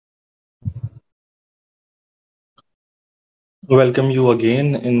Welcome you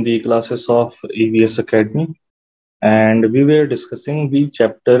again in the classes of EVS Academy, and we were discussing the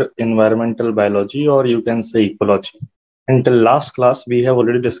chapter environmental biology, or you can say ecology. Until last class, we have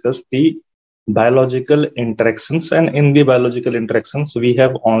already discussed the biological interactions, and in the biological interactions, we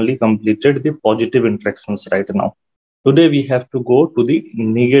have only completed the positive interactions right now. Today, we have to go to the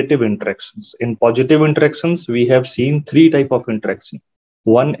negative interactions. In positive interactions, we have seen three type of interaction.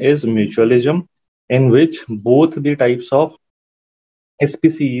 One is mutualism, in which both the types of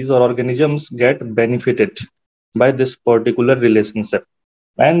species or organisms get benefited by this particular relationship,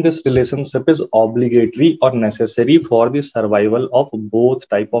 and this relationship is obligatory or necessary for the survival of both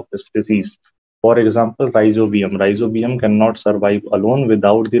type of species. For example, rhizobium cannot survive alone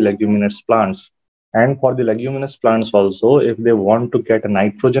without the leguminous plants, and for the leguminous plants also, if they want to get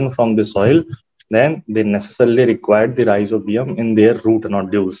nitrogen from the soil, then they necessarily require the rhizobium in their root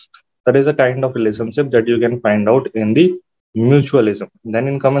nodules. That is a kind of relationship that you can find out in the mutualism. Then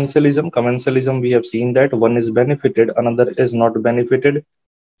in commensalism, we have seen that one is benefited, another is not benefited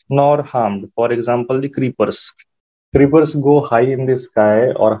nor harmed. For example, the creepers. Creepers go high in the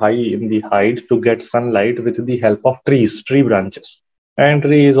sky or high in the height to get sunlight with the help of tree branches. And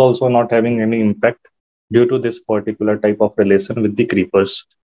tree is also not having any impact due to this particular type of relation with the creepers.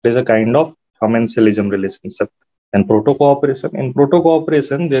 It is a kind of commensalism relationship. And proto-cooperation. In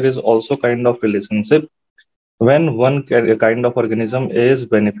proto-cooperation, there is also kind of relationship when one kind of organism is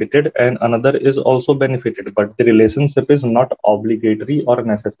benefited and another is also benefited, but the relationship is not obligatory or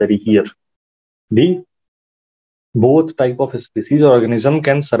necessary here. The both type of species or organism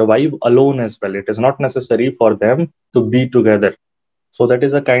can survive alone as well. It is not necessary for them to be together. So that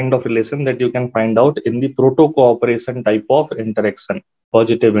is a kind of relation that you can find out in the proto-cooperation type of interaction,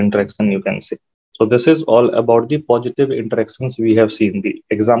 positive interaction, you can say. So this is all about the positive interactions we have seen. The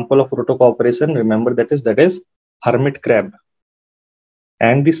example of proto-cooperation, remember that is hermit crab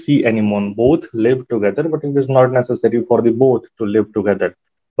and the sea anemone both live together, but it is not necessary for the both to live together.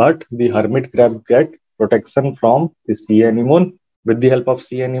 But the hermit crab get protection from the sea anemone with the help of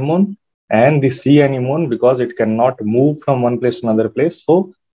sea anemone, and the sea anemone, because it cannot move from one place to another place,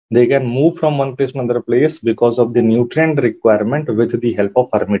 so they can move from one place to another place because of the nutrient requirement with the help of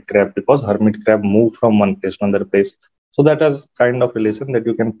hermit crab, because hermit crab move from one place to another place. So that is kind of relation that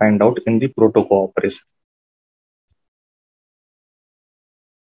you can find out in the proto cooperation.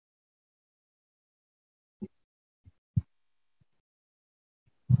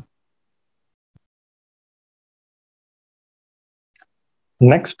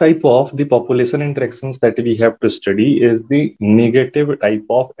 Next type of the population interactions that we have to study is the negative type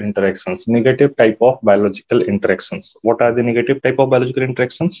of interactions, negative type of biological interactions. What are the negative type of biological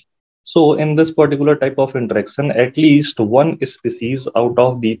interactions? So in this particular type of interaction, at least one species out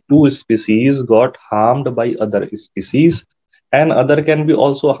of the two species got harmed by other species, and other can be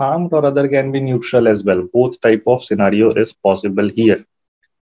also harmed or other can be neutral as well. Both type of scenario is possible here,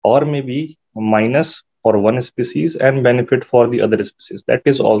 or maybe minus for one species and benefit for the other species. That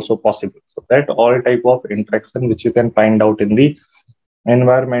is also possible. So that all type of interaction which you can find out in the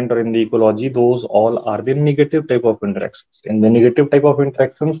environment or in the ecology, those all are the negative type of interactions. In the negative type of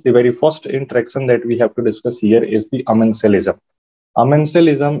interactions, the very first interaction that we have to discuss here is the Ammensalism.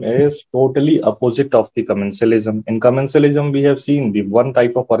 Ammensalism is totally opposite of the commensalism. In commensalism, we have seen the one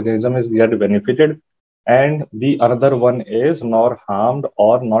type of organism is get benefited and the another one is nor harmed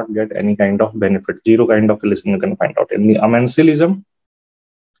or not get any kind of benefit. Zero kind of relation you can find out. In the Ammensalism,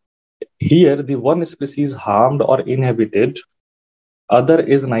 here the one species harmed or inhabited, other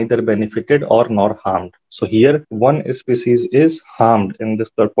is neither benefited or nor harmed. So here one species is harmed in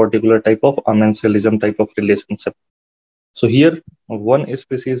this particular type of Ammensalism type of relationship. So here one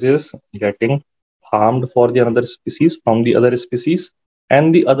species is getting harmed for the another species from the other species,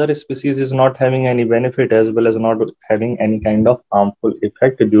 and the other species is not having any benefit as well as not having any kind of harmful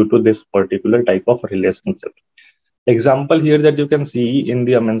effect due to this particular type of relationship. Example here that you can see in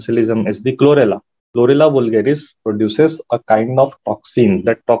the Ammensalism is the chlorella. Chlorella vulgaris produces a kind of toxin.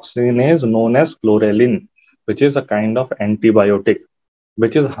 That toxin is known as chlorellin, which is a kind of antibiotic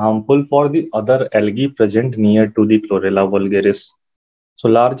which is harmful for the other algae present near to the chlorella vulgaris. So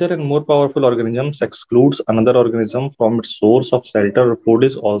larger and more powerful organisms excludes another organism from its source of shelter or food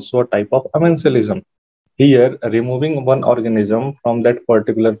is also a type of ammensalism. Here, removing one organism from that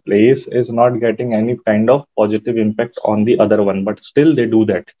particular place is not getting any kind of positive impact on the other one, but still they do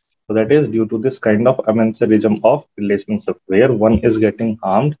that. So that is due to this kind of ammensalism of relationship where one is getting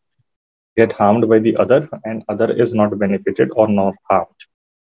harmed, get harmed by the other, and other is not benefited or not harmed.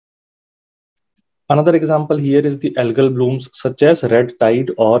 Another example here is the algal blooms, such as red tide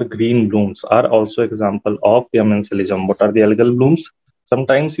or green blooms, are also example of the Ammensalism. What are the algal blooms?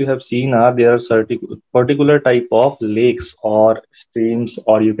 Sometimes you have seen there are certain particular type of lakes or streams,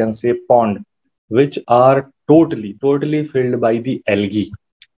 or you can say pond, which are totally filled by the algae.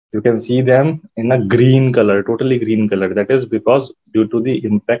 You can see them in a green color, totally green color. That is because due to the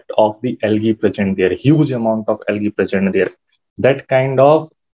impact of the algae present there, huge amount of algae present there. That kind of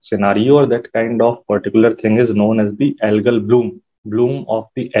scenario or that kind of particular thing is known as the algal bloom, bloom of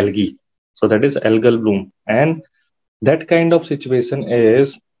the algae. So that is algal bloom. And that kind of situation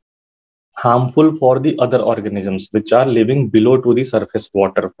is harmful for the other organisms which are living below to the surface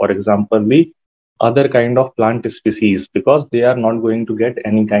water. For example, the other kind of plant species, because they are not going to get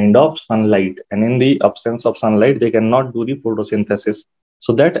any kind of sunlight, and in the absence of sunlight they cannot do the photosynthesis.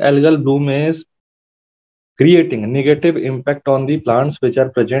 So that algal bloom is creating a negative impact on the plants which are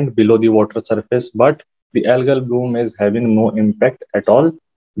present below the water surface, but the algal bloom is having no impact at all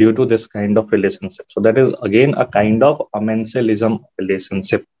due to this kind of relationship. So that is again a kind of Ammensalism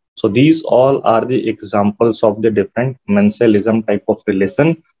relationship. So these all are the examples of the different Ammensalism type of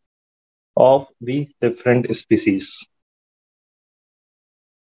relation of the different species.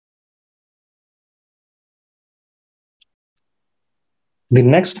 The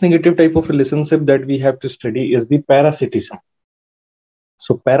next negative type of relationship that we have to study is the parasitism.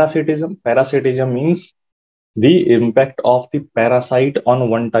 So parasitism means the impact of the parasite on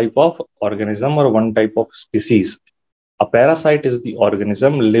one type of organism or one type of species. A parasite is the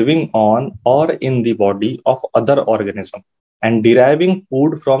organism living on or in the body of other organism and deriving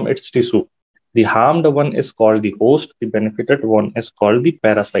food from its tissue. The harmed one is called the host, the benefited one is called the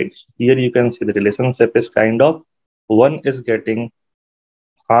parasite. Here you can see the relationship is kind of one is getting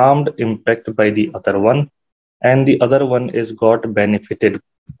harmed impact by the other one, and the other one is got benefited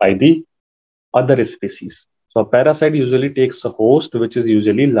by the other species. So a parasite usually takes a host which is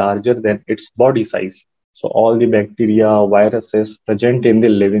usually larger than its body size. So all the bacteria, viruses present in the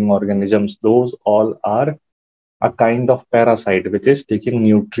living organisms, those all are a kind of parasite which is taking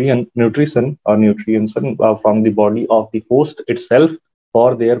nutrition or nutrients from the body of the host itself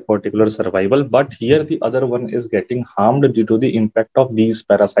for their particular survival. But here the other one is getting harmed due to the impact of these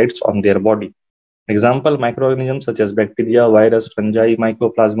parasites on their body. Example, microorganisms such as bacteria, virus, fungi,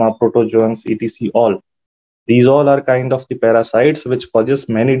 mycoplasma, protozoans, etc. All these all are kind of the parasites which causes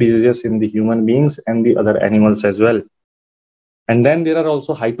many diseases in the human beings and the other animals as well. And then there are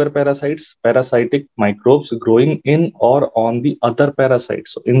also hyperparasites, parasitic microbes growing in or on the other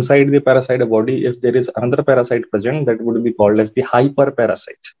parasites. So inside the parasite body, if there is another parasite present, that would be called as the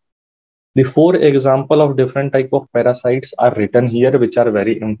hyperparasite. The four example of different type of parasites are written here, which are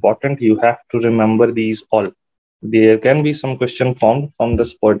very important. You have to remember these all. There can be some question formed from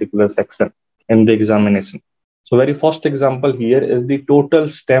this particular section in the examination. So very first example here is the total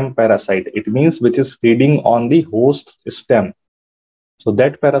stem parasite. It means which is feeding on the host stem. So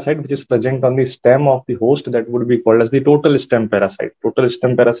that parasite which is present on the stem of the host, that would be called as the total stem parasite. Total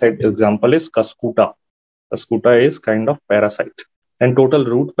stem parasite example is Cuscuta. Cuscuta is kind of parasite. And total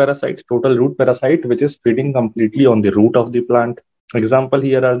root parasite which is feeding completely on the root of the plant. Example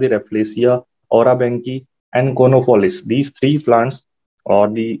here are the Rafflesia, Orabanki, and Conopholis. These three plants or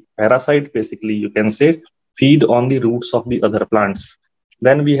the parasite basically you can say feed on the roots of the other plants.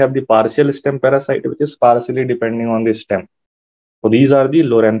 Then we have the partial stem parasite which is partially depending on the stem. So these are the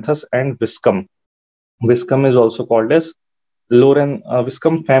Loranthus and Viscum. Viscum is also called as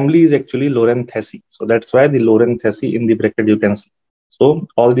Viscum family is actually Loranthaceae. So that's why the Loranthaceae in the bracket you can see. So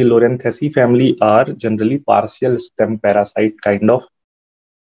all the Loranthaceae family are generally partial stem parasite kind of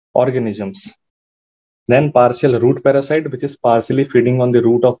organisms. Then partial root parasite, which is partially feeding on the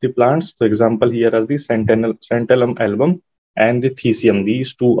root of the plants. So example here is the Centellum album and the Thesium.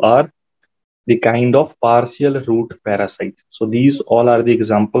 These two are the kind of partial root parasite. So these all are the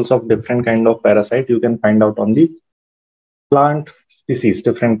examples of different kind of parasite you can find out on the plant species,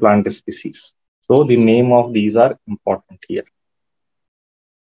 different plant species. So the name of these are important here.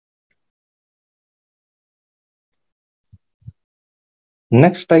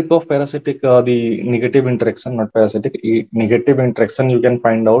 Next type of parasitic, the negative interaction, not parasitic, negative interaction you can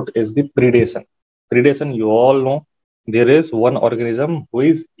find out is the predation. Predation, you all know, there is one organism who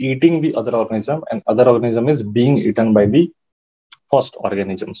is eating the other organism and other organism is being eaten by the first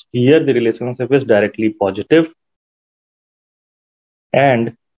organisms. Here the relationship is directly positive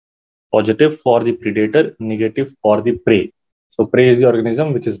and positive for the predator, negative for the prey. So prey is the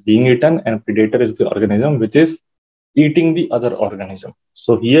organism which is being eaten and predator is the organism which is eating the other organism.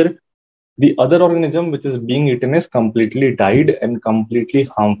 So here The other organism which is being eaten is completely died and completely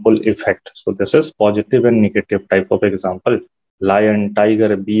harmful effect. So this is positive and negative type of example. Lion,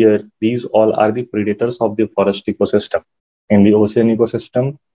 tiger, bear, these all are the predators of the forest ecosystem. In the ocean ecosystem,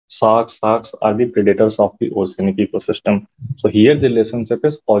 sharks are the predators of the oceanic ecosystem. So here the relationship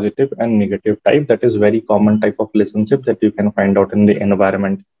is positive and negative type. That is very common type of relationship that you can find out in the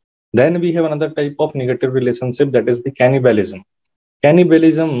environment. Then we have another type of negative relationship, that is the cannibalism.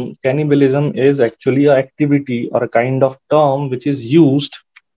 Cannibalism is actually an activity or a kind of term which is used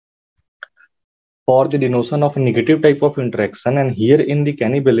for the denotion of a negative type of interaction. And here in the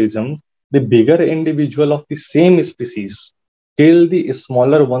cannibalism, the bigger individual of the same species kill the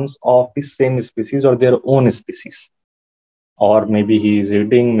smaller ones of the same species or their own species. Or maybe he is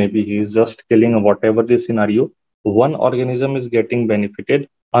eating, maybe he is just killing, whatever the scenario. One organism is getting benefited,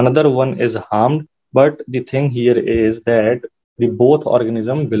 another one is harmed. But the thing here is that the both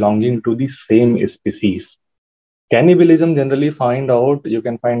organisms belonging to the same species. Cannibalism generally you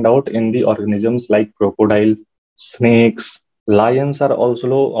can find out in the organisms like crocodile, snakes, lions are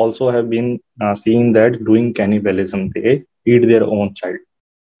also have been seen that doing cannibalism. They eat their own child.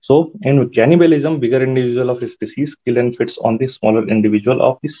 So in cannibalism, bigger individual of a species kill and feeds on the smaller individual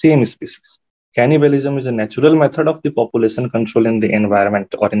of the same species. Cannibalism is a natural method of the population control in the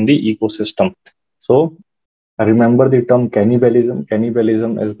environment or in the ecosystem. So remember the term cannibalism.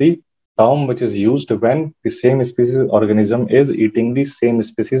 Cannibalism is the term which is used when the same species organism is eating the same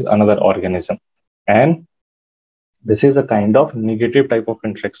species another organism. And this is a kind of negative type of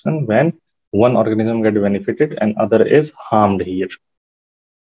interaction when one organism get benefited and other is harmed here.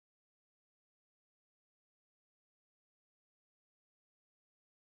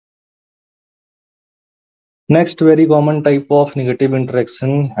 Next very common type of negative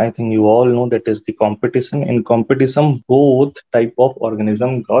interaction, I think you all know, that is the competition. In competition, both type of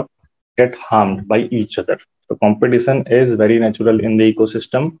organism get harmed by each other. So competition is very natural in the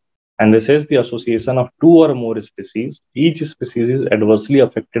ecosystem, and this is the association of two or more species. Each species is adversely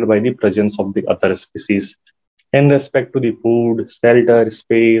affected by the presence of the other species in respect to the food, shelter,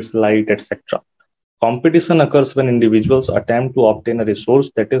 space, light, etc. Competition occurs when individuals attempt to obtain a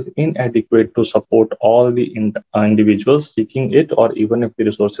resource that is inadequate to support all the individuals seeking it, or even if the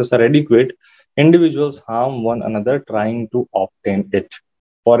resources are adequate, individuals harm one another trying to obtain it.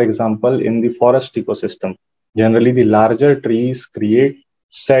 For example, in the forest ecosystem, generally the larger trees create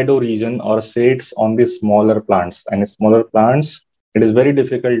shadow region or shades on the smaller plants, and smaller plants, it is very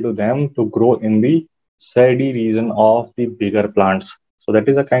difficult to them to grow in the shady region of the bigger plants. So that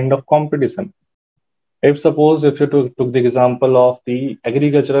is a kind of competition. If suppose if you took the example of the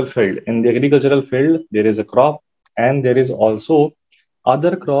agricultural field, in the agricultural field, there is a crop and there is also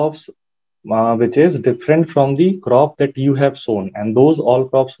other crops which is different from the crop that you have sown. And those all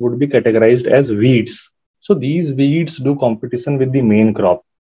crops would be categorized as weeds. So these weeds do competition with the main crop.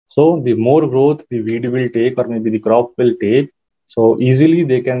 So the more growth the weed will take or maybe the crop will take, so easily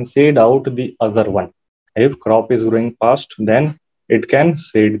they can shade out the other one. If crop is growing fast, then it can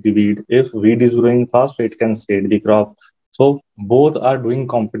shade the weed. If weed is growing fast, it can shade the crop. So both are doing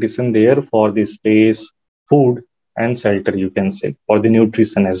competition there for the space, food, and shelter, you can say, for the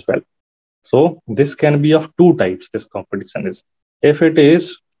nutrition as well. So this can be of two types, this competition is. If it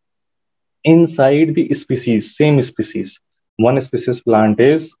is inside the species, same species, one species plant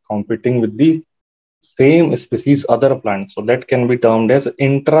is competing with the same species other plant. So that can be termed as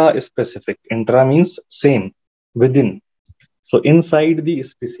intra-specific. Intra means same, within. So inside the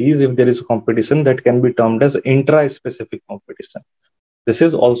species, if there is competition, that can be termed as intra-specific competition. This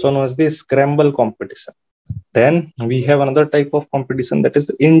is also known as the scramble competition. Then we have another type of competition, that is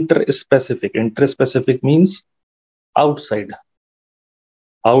interspecific. Interspecific means outside.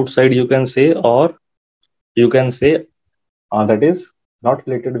 Outside you can say, or you can say that is not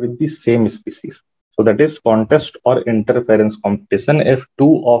related with the same species. So that is contest or interference competition. If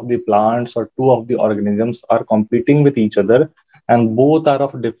two of the plants or two of the organisms are competing with each other and both are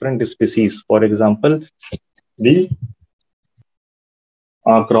of different species, for example, the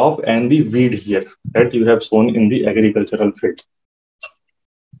crop and the weed here that you have sown in the agricultural field.